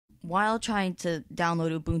while trying to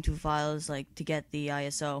download Ubuntu files, like, to get the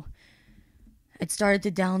ISO, it started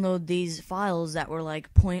to download these files that were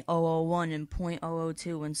like .001 and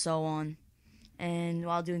 .002 and so on. And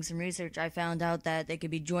while doing some research, I found out that they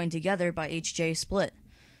could be joined together by HJsplit.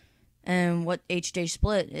 And what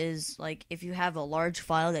HJsplit is, like, if you have a large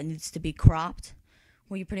file that needs to be cropped,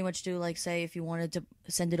 what you pretty much do, like, say, if you wanted to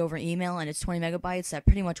send it over email and it's 20 megabytes, that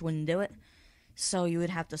pretty much wouldn't do it. So you would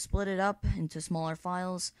have to split it up into smaller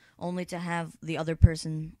files, only to have the other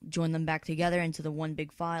person join them back together into the one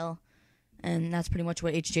big file. And that's pretty much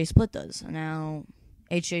what HJsplit does. Now,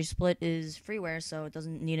 HJsplit is freeware, so it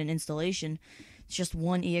doesn't need an installation. It's just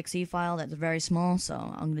one exe file that's very small, so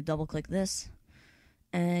I'm going to double-click this.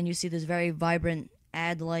 And you see this very vibrant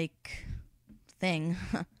ad-like thing.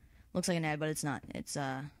 Looks like an ad, but it's not. It's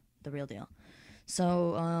the real deal.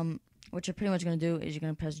 So what you're pretty much going to do is you're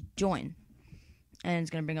going to press join. And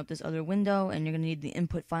it's going to bring up this other window, and you're going to need the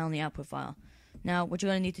input file and the output file. Now, what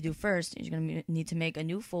you're going to need to do first is you're going to need to make a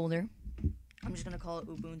new folder. I'm just going to call it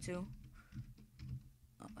Ubuntu.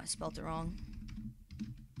 Oh, I spelled it wrong.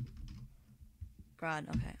 God,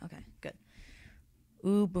 okay, good.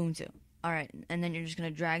 Ubuntu. Alright, and then you're just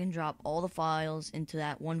going to drag and drop all the files into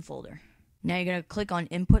that one folder. Now you're going to click on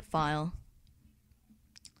input file,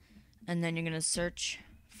 and then you're going to search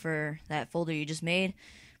for that folder you just made.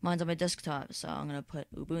 Mine's on my desktop, so I'm going to put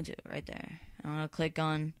Ubuntu right there. I'm going to click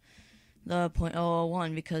on the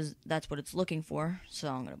 .001 because that's what it's looking for. So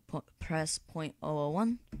I'm going to press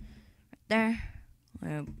 .001 right there.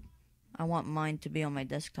 I want mine to be on my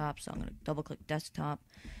desktop, so I'm going to double click desktop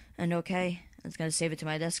and OK. It's going to save it to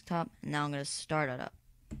my desktop. And now I'm going to start it up.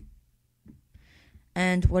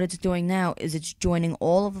 And what it's doing now is it's joining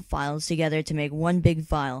all of the files together to make one big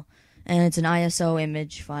file. And it's an ISO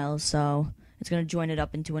image file, so it's going to join it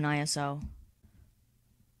up into an ISO.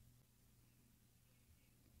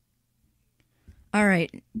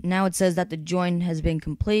 Alright, now it says that the join has been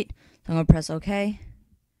complete. So I'm going to press OK.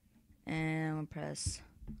 And I'm going to press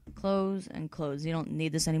close and close. You don't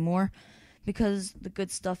need this anymore because the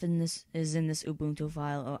good stuff in this is in this Ubuntu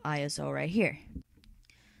file or ISO right here.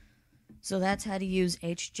 So that's how to use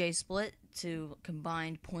HJsplit to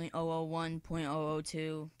combine .001,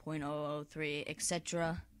 .002, .003,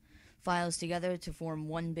 etc. files together to form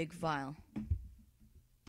one big file.